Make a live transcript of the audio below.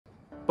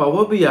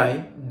Power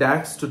BI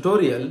DAX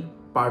tutorial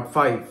part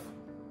 5.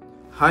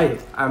 Hi,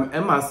 I'm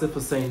M. Asif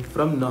Hussain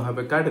from KnowHow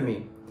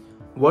Academy.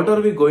 What are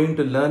we going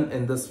to learn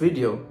in this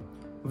video?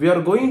 We are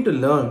going to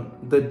learn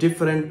the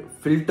different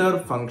filter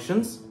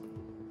functions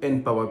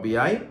in Power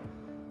BI,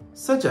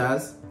 such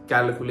as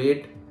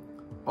calculate,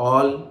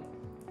 all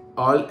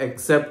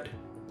except,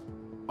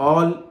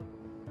 all,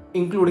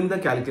 including the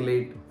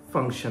calculate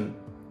function.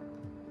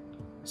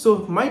 So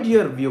my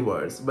dear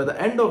viewers, by the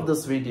end of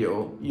this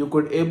video, you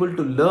could able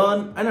to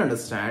learn and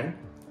understand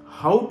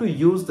how to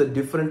use the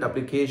different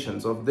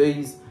applications of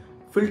these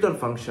filter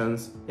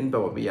functions in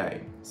Power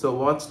BI. So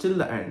watch till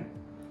the end.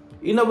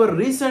 In our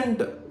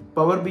recent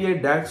Power BI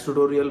DAX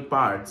tutorial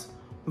parts,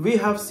 we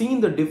have seen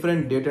the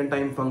different date and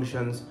time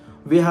functions.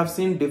 We have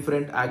seen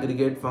different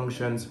aggregate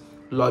functions,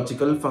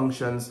 logical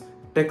functions,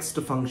 text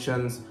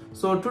functions.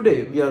 So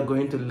today we are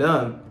going to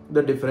learn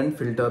the different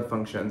filter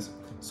functions.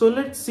 So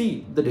let's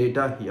see the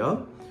data here.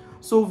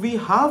 So we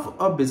have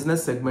a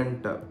business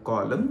segment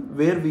column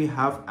where we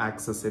have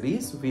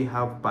accessories, we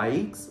have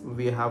bikes,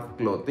 we have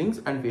clothing,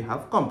 and we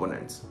have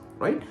components,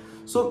 right?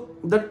 So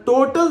the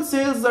total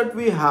sales that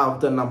we have,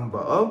 the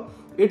number,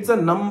 it's a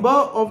number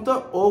of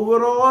the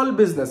overall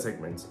business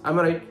segments. Am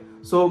I right?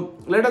 So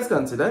let us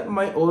consider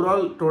my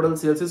overall total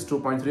sales is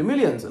 2.3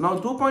 millions. Now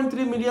 2.3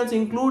 millions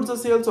includes the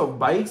sales of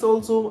bikes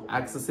also,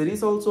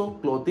 accessories also,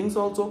 clothing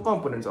also,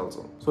 components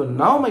also. So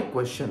now my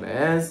question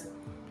is,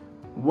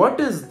 what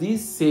is the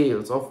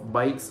sales of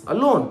bikes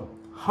alone?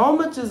 How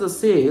much is the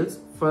sales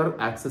for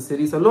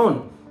accessories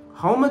alone?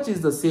 How much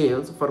is the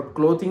sales for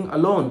clothing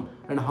alone?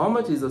 And how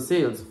much is the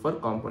sales for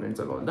components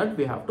alone? That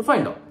we have to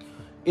find out.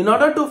 In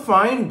order to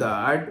find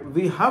that,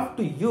 we have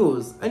to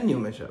use a new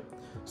measure.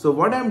 So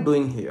what I'm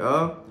doing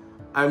here,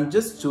 I'm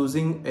just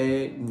choosing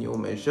a new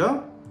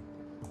measure,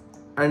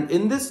 and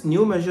in this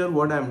new measure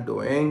what I'm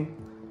doing,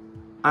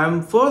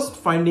 I'm first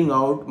finding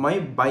out my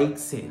bike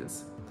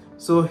sales.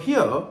 So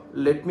here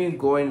let me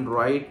go and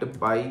write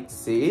bike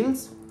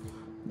sales.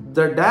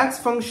 The DAX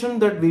function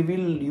that we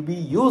will be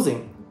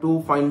using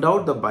to find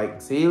out the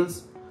bike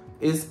sales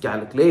is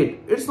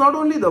calculate. It's not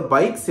only the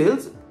bike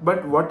sales,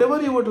 but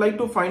whatever you would like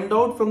to find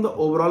out from the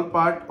overall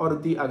part or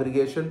the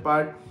aggregation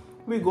part,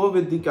 we go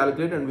with the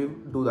calculate and we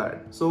do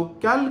that. So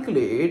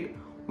calculate,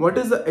 what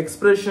is the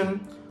expression?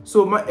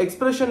 So my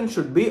expression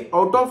should be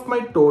out of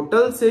my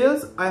total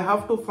sales, I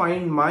have to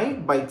find my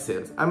bike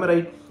sales. Am I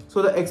right?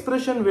 So the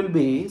expression will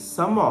be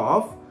sum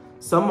of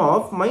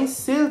my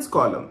sales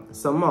column,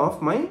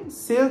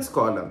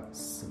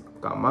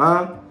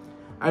 comma,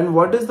 and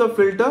what is the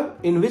filter?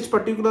 In which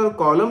particular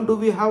column do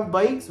we have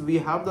bikes? We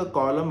have the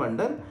column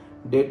under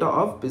data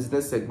of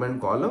business segment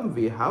column,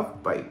 we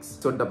have bikes.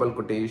 So double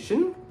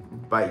quotation,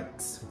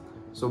 bikes.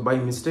 So by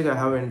mistake I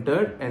have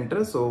entered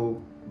enter,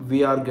 so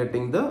we are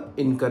getting the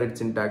incorrect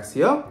syntax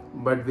here,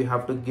 but we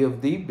have to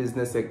give the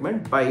business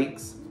segment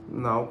bikes.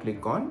 Now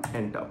click on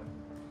enter.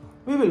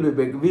 We will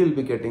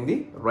be getting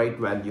the right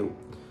value.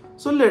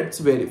 So let's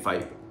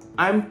verify.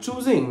 I'm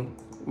choosing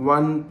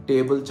one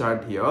table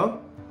chart here.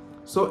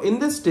 So in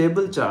this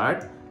table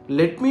chart,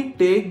 let me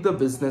take the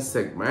business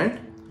segment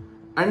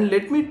and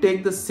let me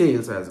take the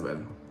sales as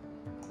well.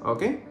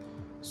 Okay.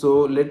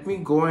 So let me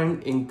go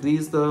and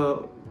increase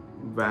the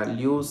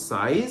value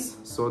size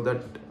so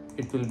that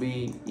it will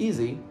be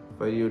easy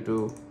for you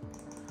to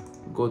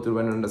go through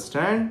and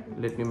understand.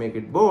 Let me make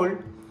it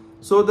bold.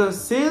 So the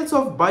sales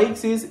of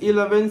bikes is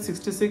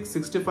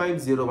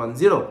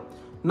 11,66,65,010.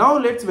 Now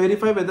let's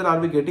verify whether are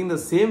we getting the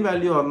same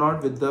value or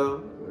not with the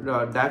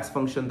DAX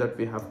function that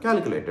we have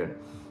calculated.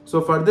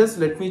 So for this,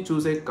 let me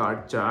choose a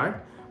card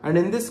chart, and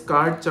in this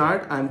card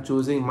chart I'm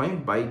choosing my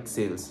bike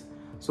sales.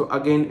 So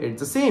again it's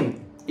the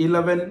same,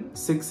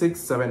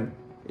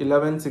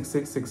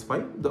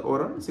 11,665, the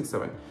overall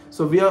 67.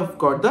 So we have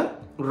got the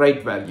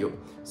right value.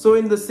 So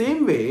in the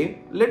same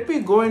way, let me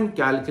go and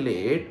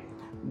calculate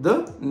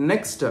the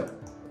next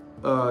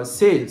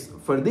sales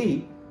for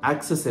the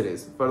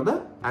accessories,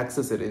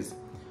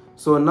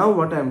 So now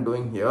what I'm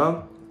doing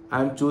here,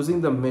 I'm choosing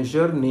the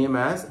measure name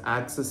as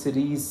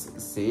accessories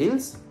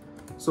sales.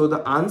 So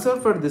the answer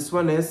for this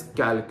one is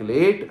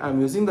calculate. I'm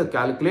using the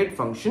calculate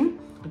function,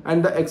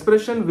 and the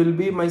expression will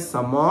be my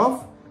sum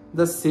of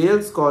the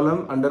sales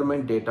column under my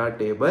data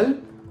table,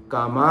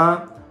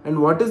 comma, and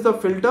what is the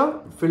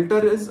filter?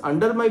 Filter is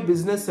under my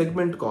business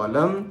segment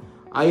column.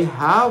 I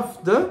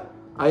have the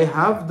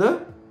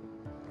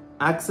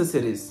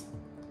accessories.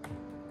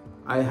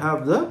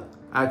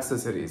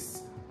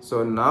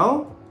 So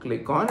now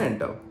click on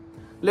enter.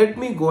 Let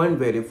me go and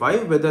verify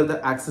whether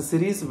the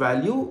accessories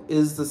value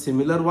is the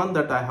similar one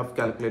that I have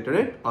calculated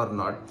it or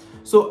not.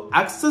 So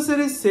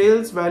accessories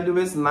sales value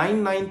is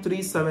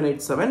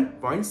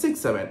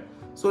 993,787.67.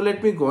 So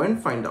let me go and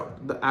find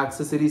out. The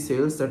accessory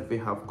sales that we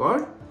have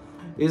got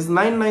is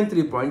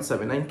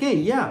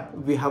 993.79k. Yeah,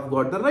 we have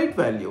got the right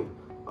value.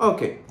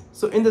 Okay.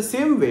 So in the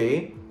same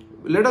way,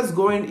 let us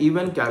go and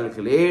even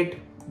calculate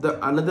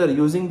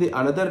using the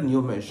another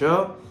new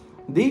measure,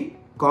 the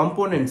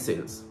component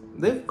sales.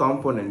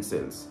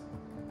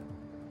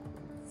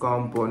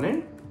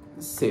 Component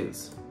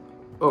sales.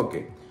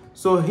 Okay,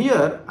 So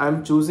here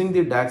I'm choosing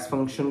the DAX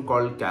function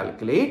called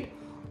calculate,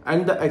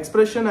 and the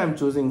expression I'm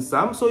choosing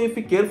sum. So if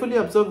you carefully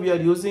observe, we are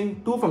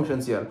using two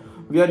functions here.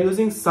 We are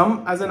using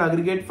sum as an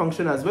aggregate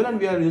function as well, and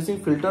we are using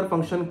filter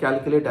function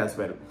calculate as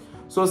well.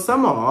 So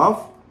sum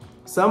of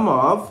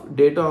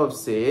data of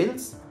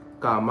sales,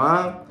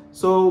 comma.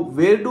 So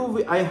where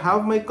do I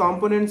have my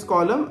components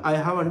column? I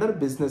have under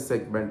business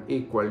segment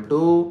equal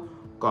to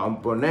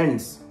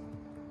components.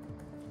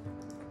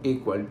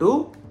 Click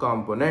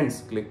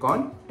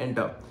on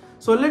enter.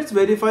 So let's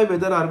verify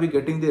whether are we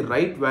getting the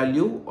right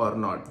value or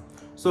not.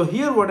 So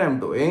here what I'm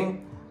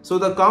doing, so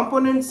the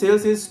component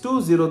sales is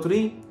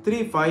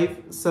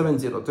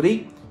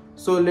 203,35703.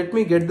 So let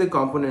me get the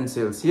component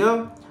sales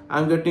here.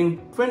 I'm getting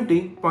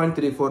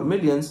 20.34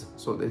 millions.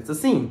 So that's the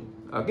same.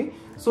 Okay.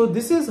 So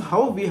this is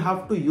how we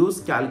have to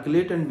use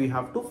calculate, and we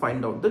have to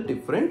find out the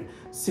different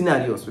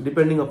scenarios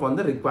depending upon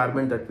the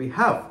requirement that we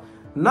have.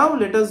 Now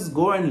let us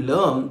go and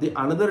learn the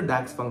another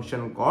DAX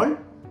function called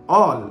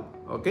all.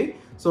 Okay.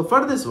 So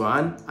for this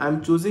one,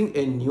 I'm choosing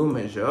a new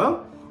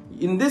measure.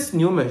 In this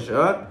new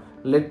measure,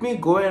 let me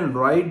go and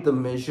write the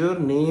measure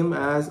name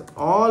as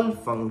all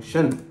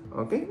function.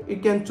 Okay, you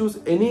can choose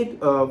any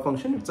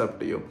function, it's up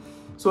to you.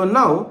 So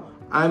now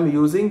I'm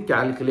using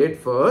calculate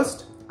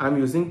first. As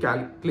you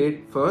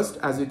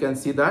can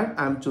see that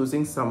I'm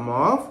choosing sum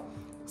of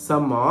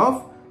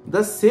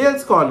the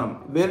sales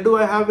column. Where do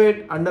I have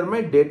it? Under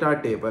my data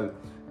table,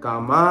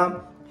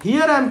 comma.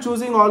 Here I'm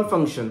choosing all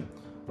function.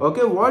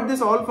 Okay, what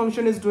this all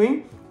function is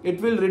doing? It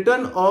will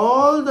return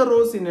all the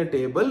rows in a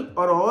table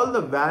or all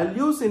the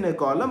values in a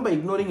column by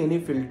ignoring any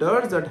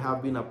filters that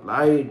have been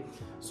applied.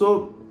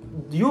 So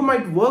you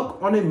might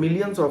work on a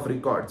millions of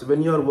records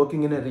when you are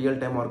working in a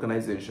real-time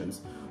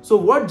organizations. So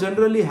what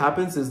generally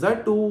happens is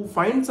that to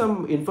find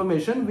some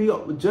information, we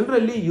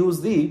generally use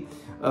the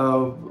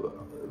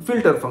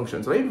filter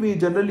functions, right? We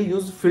generally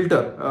use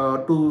filter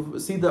to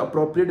see the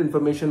appropriate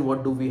information.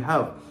 What do we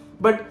have?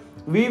 But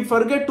we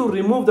forget to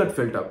remove that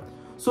filter.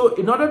 So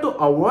in order to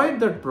avoid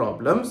that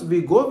problems,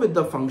 we go with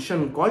the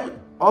function called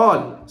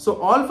all.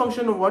 So all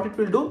function, what it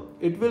will do?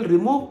 It will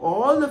remove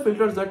all the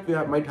filters that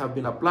might have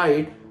been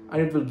applied, and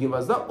it will give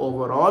us the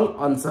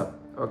overall answer.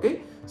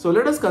 Okay. So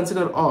let us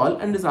consider all,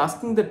 and is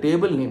asking the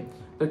table name.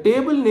 The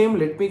table name,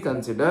 let me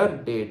consider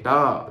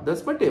data.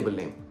 That's my table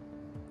name.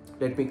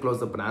 Let me close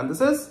the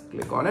parenthesis,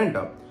 click on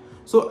enter.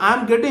 So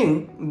I'm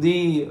getting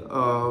the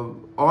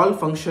all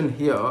function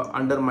here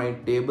under my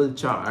table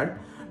chart.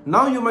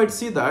 Now you might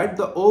see that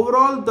the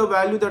overall the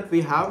value that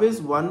we have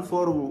is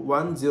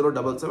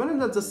 141077,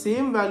 and that's the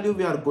same value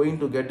we are going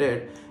to get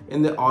it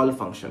in the all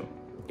function.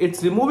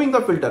 It's removing the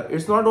filter.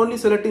 It's not only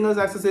selecting us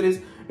accessories.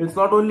 It's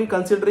not only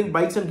considering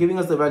bytes and giving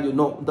us the value.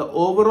 No, the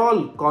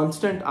overall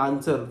constant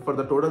answer for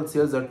the total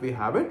sales that we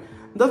have it.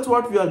 That's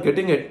what we are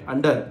getting it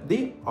under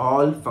the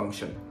all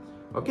function.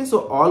 Okay,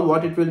 so all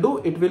what it will do,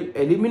 it will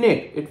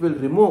eliminate, it will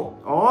remove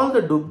all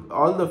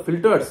the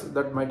filters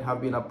that might have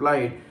been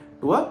applied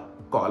to a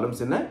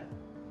columns in a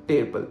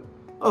table.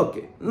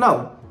 Okay,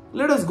 now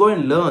let us go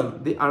and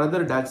learn the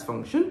another DAX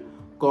function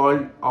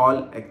called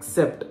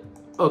ALLEXCEPT.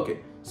 Okay,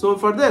 so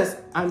for this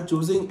I'm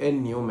choosing a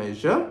new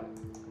measure.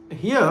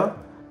 Here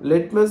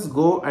let us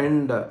go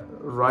and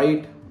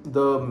write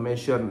the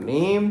measure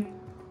name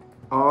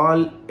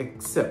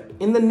ALLEXCEPT.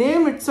 In the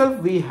name itself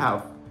we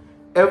have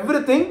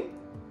everything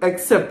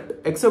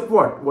except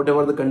what?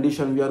 Whatever the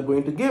condition we are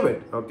going to give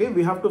it. Okay,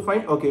 we have to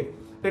find. Okay,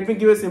 let me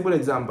give a simple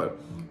example.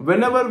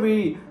 Whenever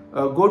we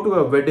go to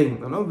a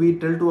wedding, we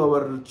tell to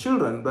our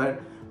children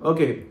that,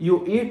 okay,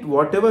 you eat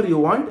whatever you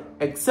want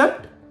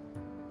except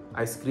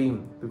ice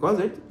cream, because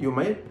you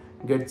might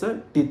get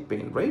a teeth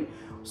pain, right?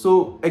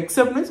 So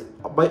except means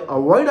by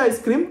avoid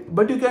ice cream,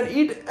 but you can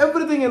eat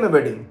everything in a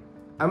wedding.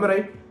 Am I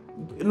right?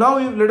 Now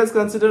let us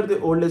consider the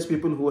old age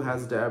people who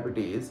has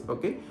diabetes.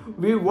 Okay,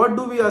 what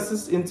do we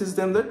insist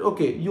them that,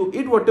 okay, you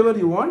eat whatever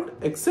you want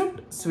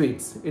except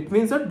sweets. It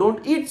means that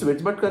don't eat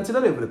sweets, but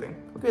consider everything.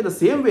 Okay, the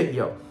same way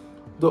here,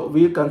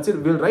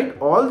 we'll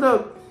write all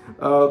the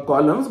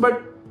columns,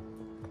 but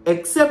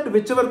except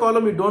whichever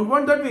column we don't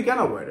want, that we can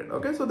avoid it.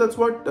 Okay, so that's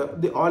what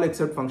the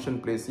ALLEXCEPT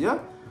function plays here.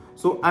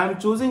 So I'm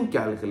choosing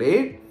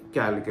calculate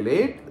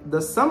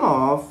the sum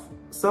of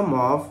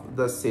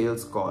the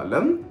sales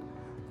column,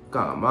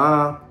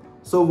 comma.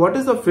 So what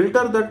is the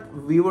filter that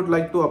we would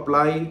like to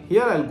apply?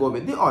 Here I'll go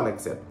with the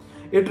ALLEXCEPT.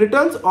 It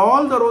returns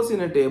all the rows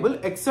in a table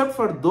except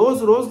for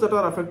those rows that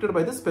are affected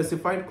by the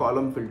specified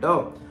column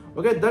filter.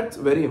 Okay, that's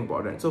very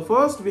important. So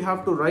first we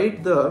have to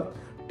write the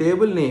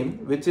table name,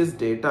 which is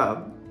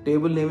data.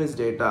 Table name is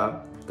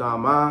data,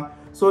 comma.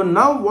 So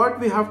now what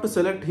we have to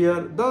select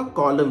here, the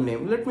column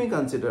name. Let me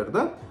consider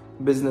the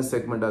business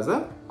segment as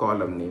a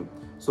column name.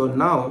 So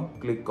now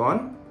click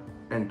on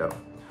enter.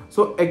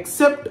 So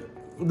except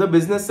the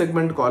business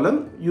segment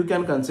column, you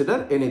can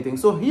consider anything.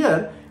 So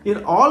here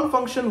in all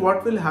function,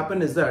 what will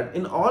happen is that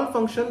in all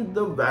function,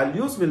 the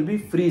values will be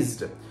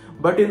freezed.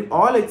 But in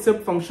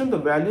ALLEXCEPT function, the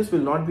values will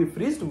not be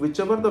freezed.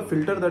 Whichever the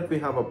filter that we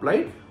have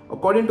applied,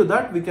 according to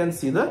that, we can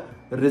see the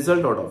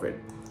result out of it.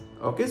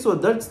 Okay, so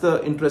that's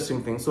the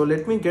interesting thing. So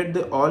let me get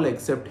the all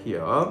except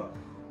here.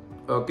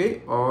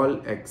 Okay,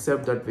 all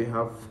except that we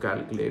have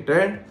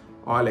calculated,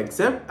 all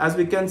except. As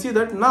we can see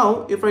that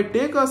now if I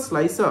take a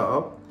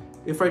slicer,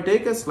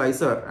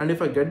 and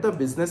if I get the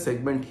business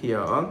segment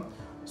here,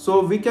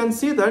 so we can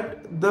see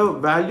that the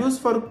values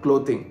for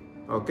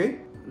clothing, okay,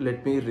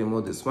 let me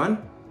remove this one.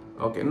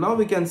 Okay, now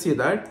we can see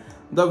that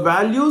the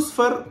values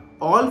for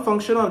all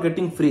function are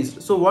getting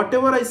freezed. So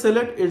whatever I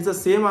select, it's the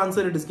same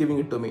answer it is giving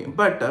it to me.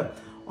 But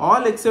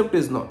all except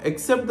is no,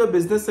 except the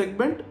business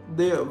segment,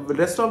 the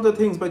rest of the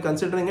things, by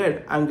considering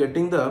it, I'm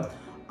getting the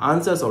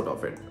answers out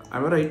of it.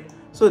 Am I right?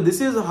 So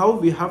this is how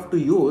we have to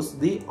use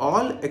the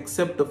all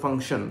except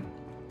function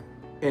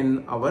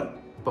in our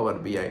Power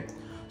BI.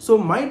 So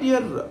my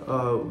dear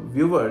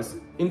viewers,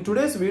 in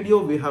today's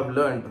video we have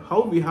learned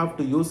how we have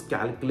to use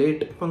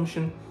calculate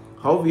function,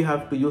 how we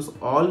have to use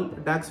all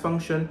DAX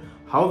function,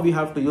 how we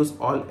have to use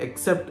all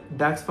except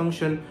DAX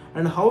function,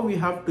 and how we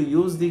have to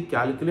use the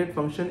calculate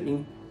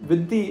function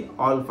with the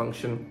all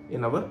function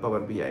in our Power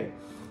BI.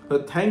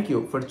 So thank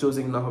you for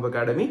choosing KnowHow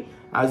Academy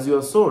as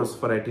your source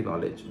for IT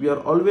knowledge. We are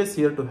always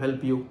here to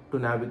help you to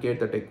navigate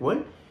the tech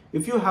world.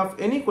 If you have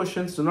any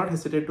questions, do not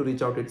hesitate to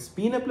reach out. It's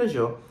been a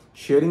pleasure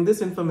sharing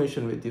this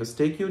information with you.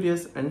 Stay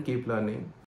curious and keep learning.